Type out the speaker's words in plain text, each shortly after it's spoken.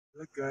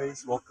Hello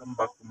guys, welcome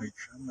back to my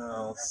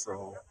channel.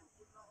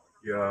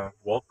 Yeah,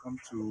 welcome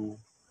to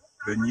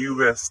the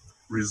newest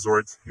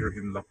resort here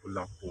in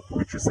Lapu-Lapu,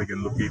 which is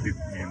again located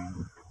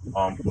in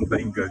Punta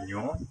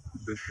Inganyo,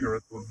 the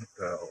Sheraton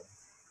Hotel.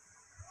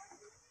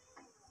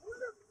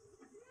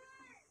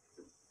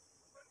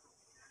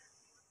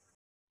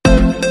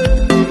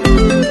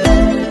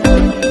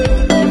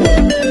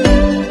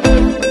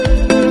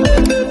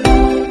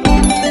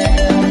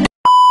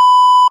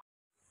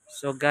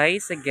 So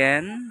guys,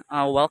 again,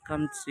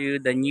 welcome to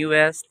the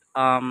newest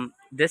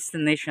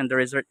destination, the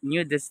resort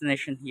new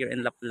destination here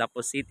in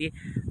Lapu-Lapu City,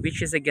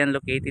 which is again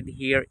located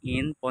here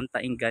in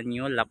Ponta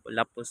Inganyo,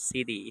 Lapu-Lapu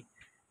City,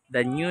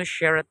 the new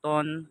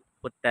Sheraton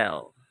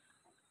Hotel.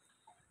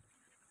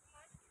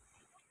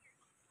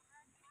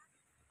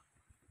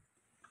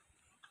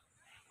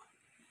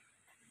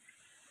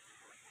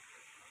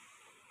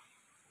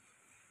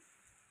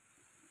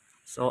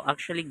 So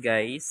actually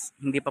guys,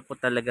 hindi pa po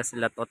talaga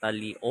sila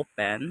totally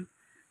open,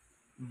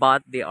 but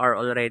they are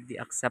already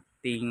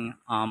accepting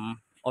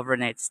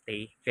overnight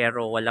stay,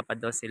 pero wala pa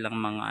daw silang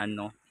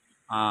mga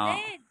uh,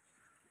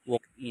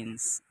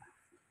 walk-ins.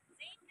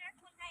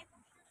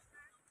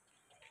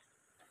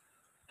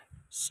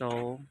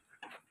 So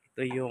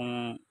ito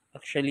yung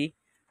actually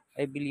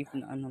I believe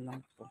na ano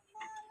lang to,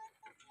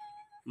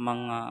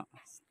 mga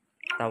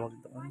tawag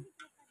doon.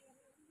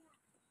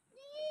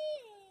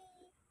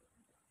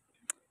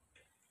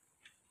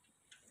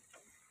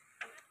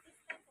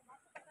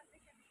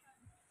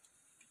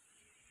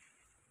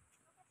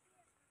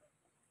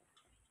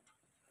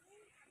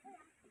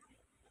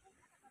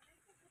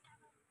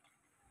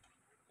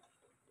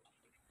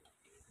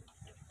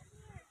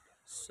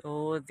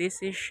 So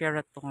this is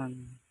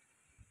Sheraton.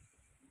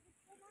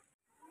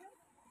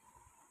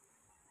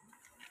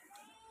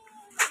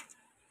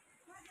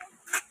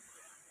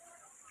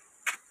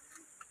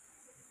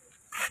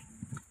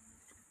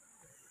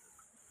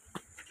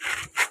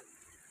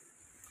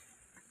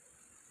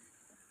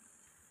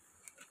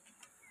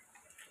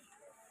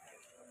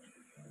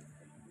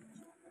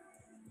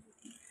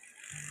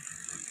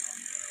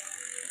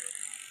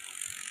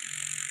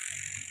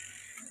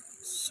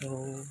 So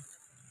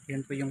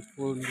yan po yung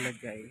pool nila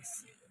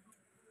guys.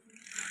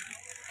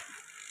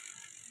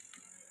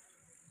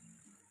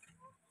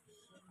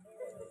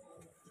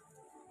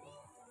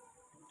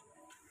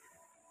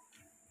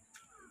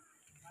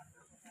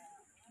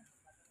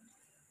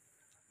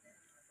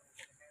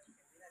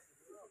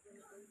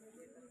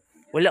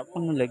 Wala ko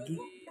nung lagi.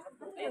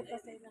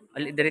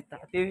 Ali direta.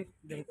 Ate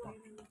direta.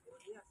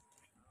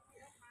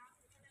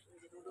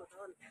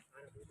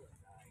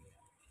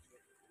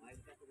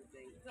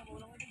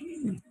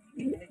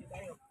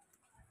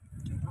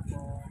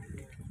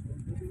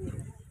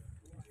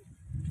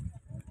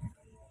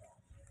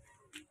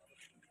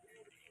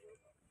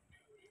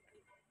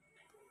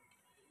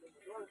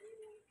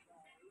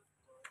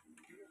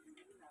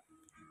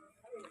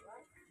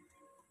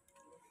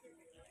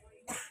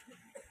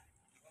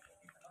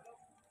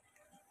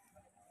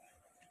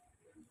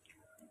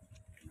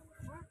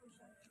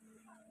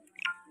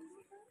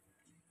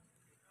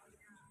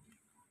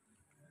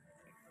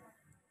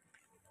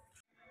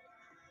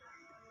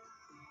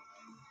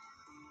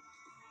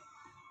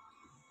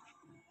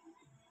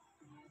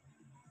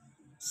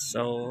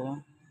 So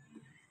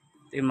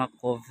ito yung mga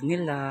cove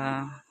nila.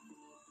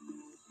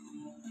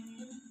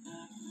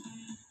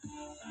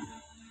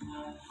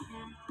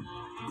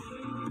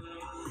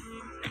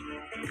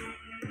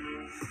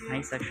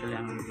 Nice actually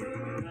ang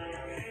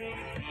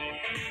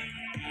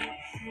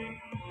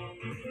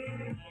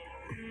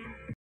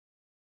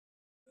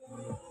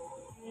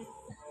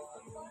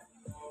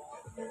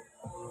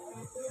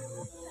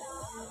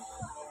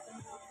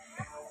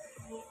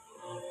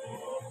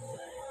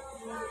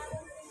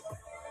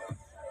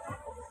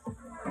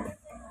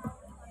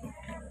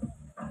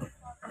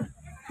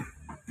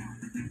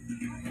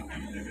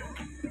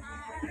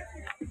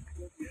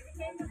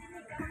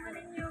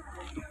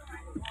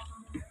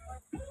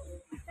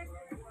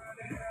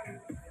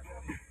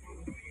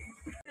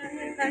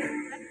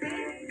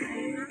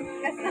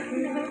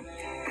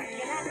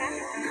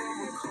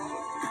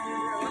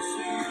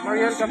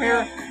Mariel, come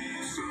here.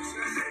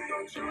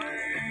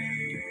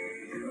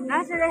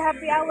 Sir,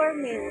 happy hour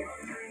meal.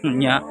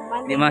 nya. Di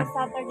Monday man to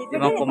Saturday. di Pwede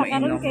man rin ko pa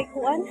karon mainom. kay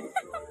Kuan.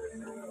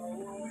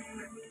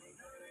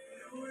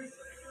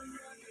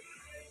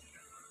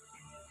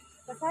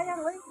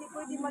 Kasayang, oy, di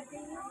pwede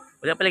mag-tingin.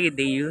 Wala pa lagi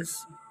day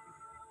use.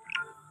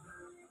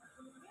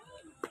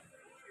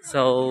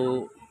 So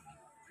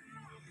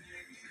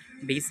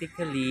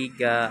basically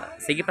ga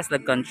sige pas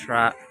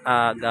nag-contract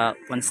ga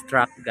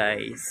construct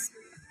guys.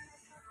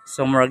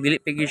 So murag dili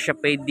pigi siya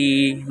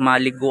pwede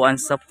maliguan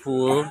sa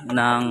pool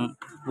ng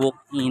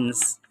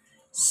walk-ins.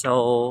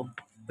 So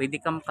pwede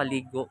ka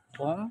makaligo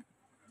kung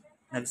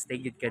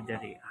nagstay gid ka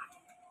diri.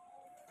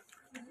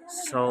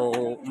 So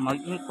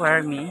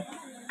mag-inquire me.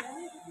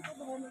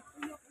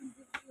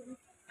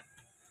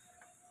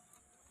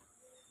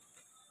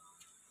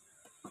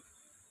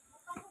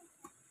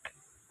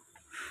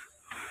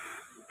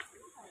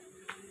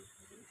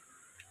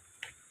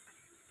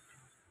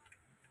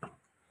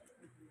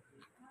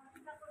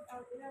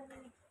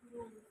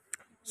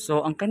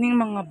 So ang kaning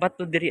mga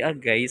bato diri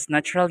guys,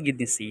 natural gid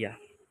ni siya.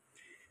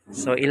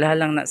 So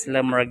ilalang na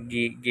sila murag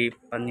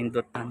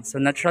panindutan.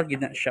 So natural gid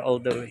na siya all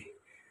the way.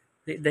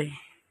 Di day.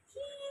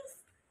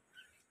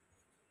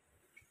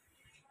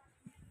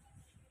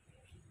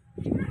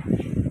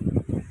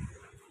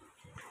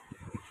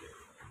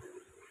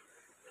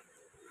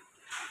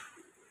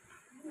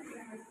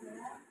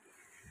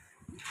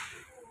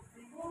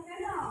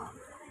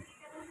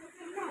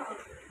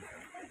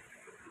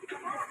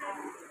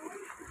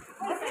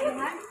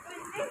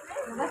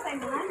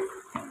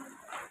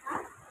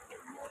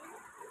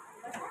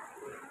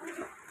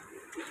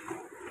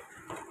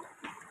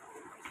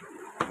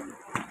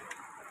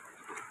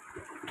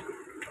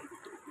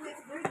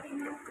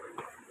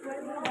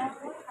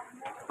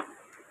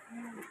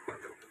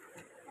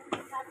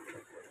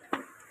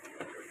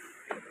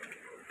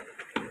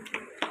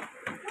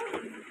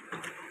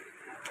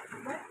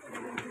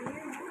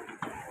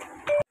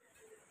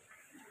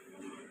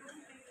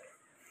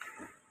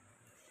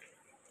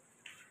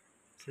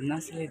 So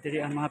nasa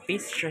diri ang mga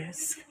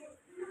pastries.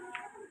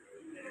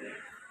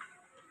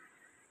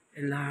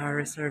 Ila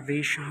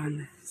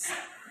reservation.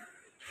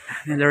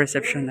 Nila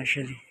reception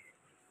actually.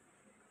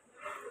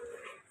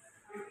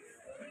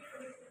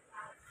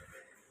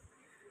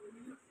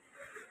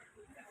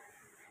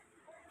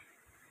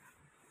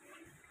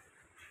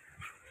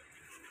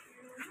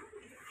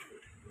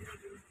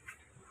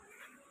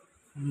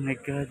 Oh my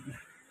god.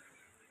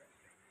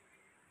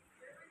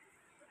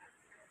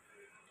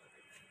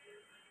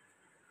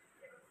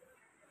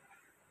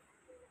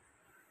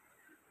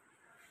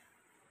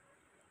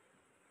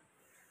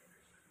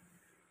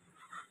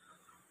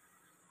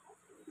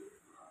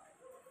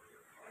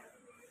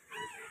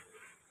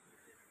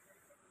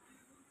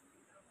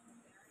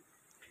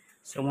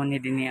 So mo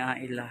ni dinhi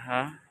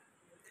ilaha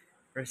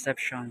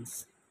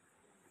receptions.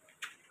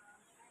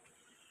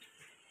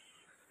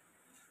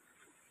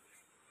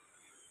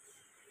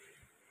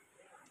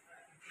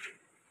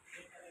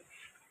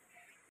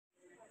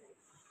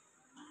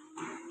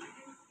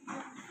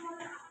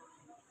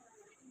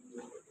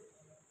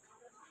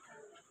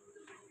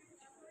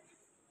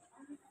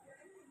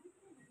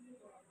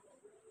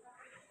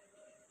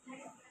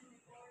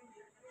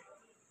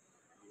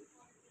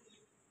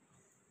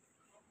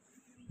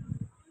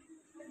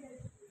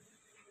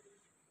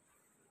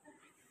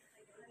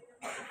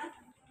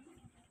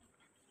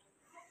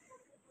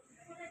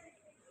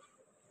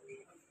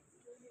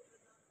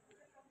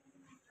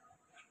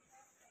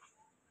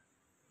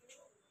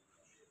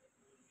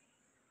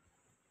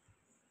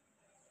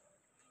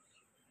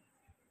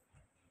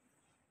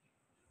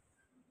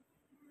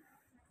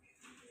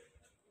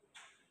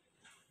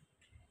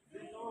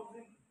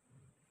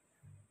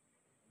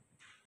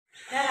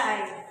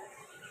 Daray.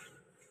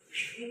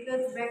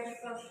 Includes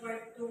breakfast for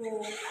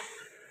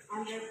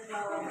 200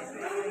 flowers.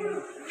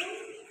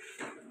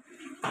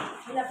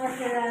 Wala pa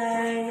sila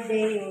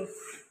days.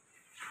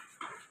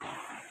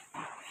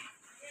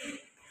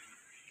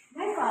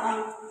 May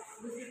parang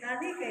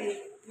busitali kay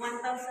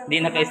 1,000. Di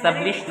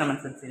naka-establish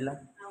naman sad sila.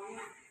 1,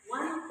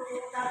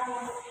 2,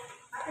 tapos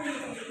ato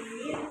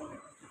yung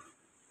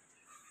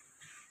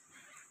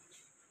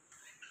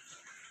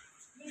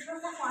dito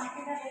sa kwanti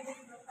na dito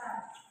sa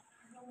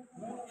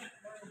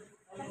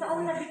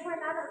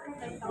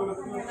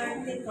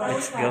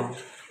Let's go.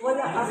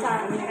 wala ka sa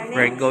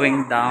We're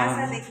going down.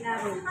 15.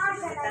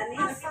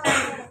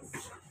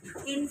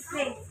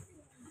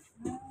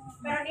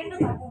 Pero dito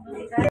sa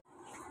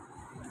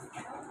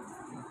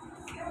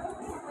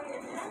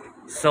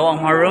So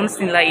ang mga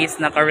rooms nila is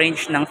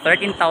naka-range ng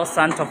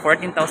 13,000 to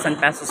 14,000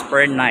 pesos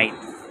per night.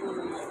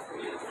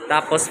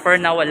 Tapos for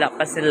now wala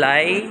pa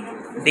sila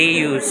day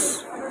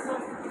use.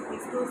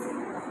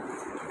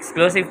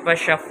 Exclusive pa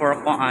siya for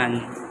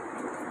kuan.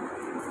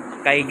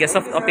 Kay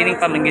soft opening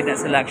pa man gid na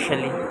sila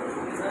actually.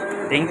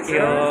 Thank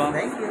you.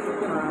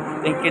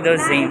 Thank you daw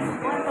Zane.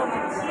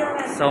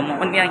 So mo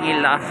ang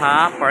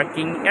ilaha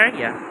parking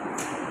area.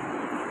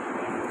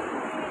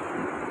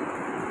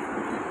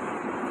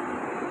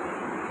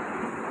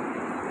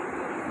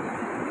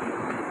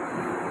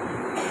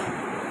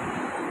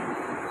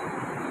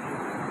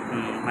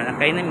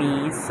 Malakay na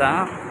mi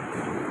sa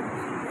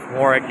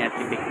Ford na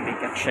tibig-tibig.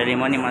 Actually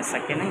mo ni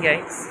masakyan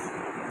guys.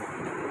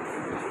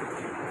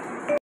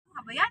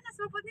 Kabayan na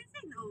sa din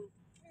sin oh.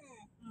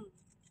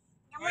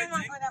 Gamay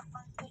man ko na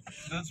konti.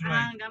 That's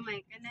Ah,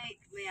 gamay kanay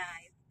may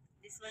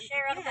this one.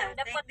 Sheraton, Yeah,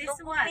 dapat this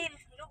logo one. din.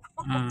 Logo.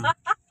 Mm.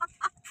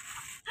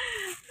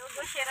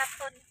 Logo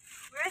Sheraton.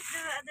 Where's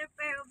the other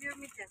pair of your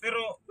mittens?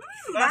 Pero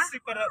ba? last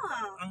para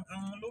Ah.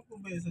 ang logo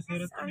ba sa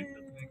Sheraton ito?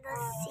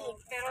 Oh,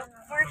 pero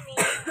for me,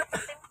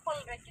 simple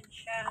ra jud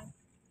siya.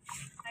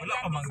 Wala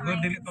pa man,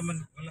 dili pa man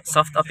wala pa.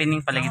 Soft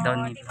opening palagi daw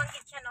Di nito. man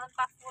gid siya noon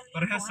pa full.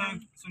 Parehas sa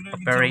sulod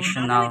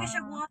Operational.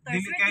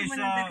 Dili kay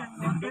siya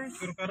indot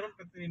pero karon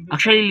ka indot.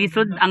 Actually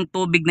lisod ang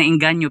tubig na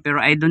inganyo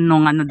pero I don't know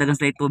nga ano dagang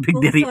sila tubig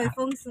diri.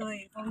 Feng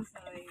Shui.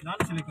 Naan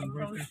sila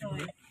convert.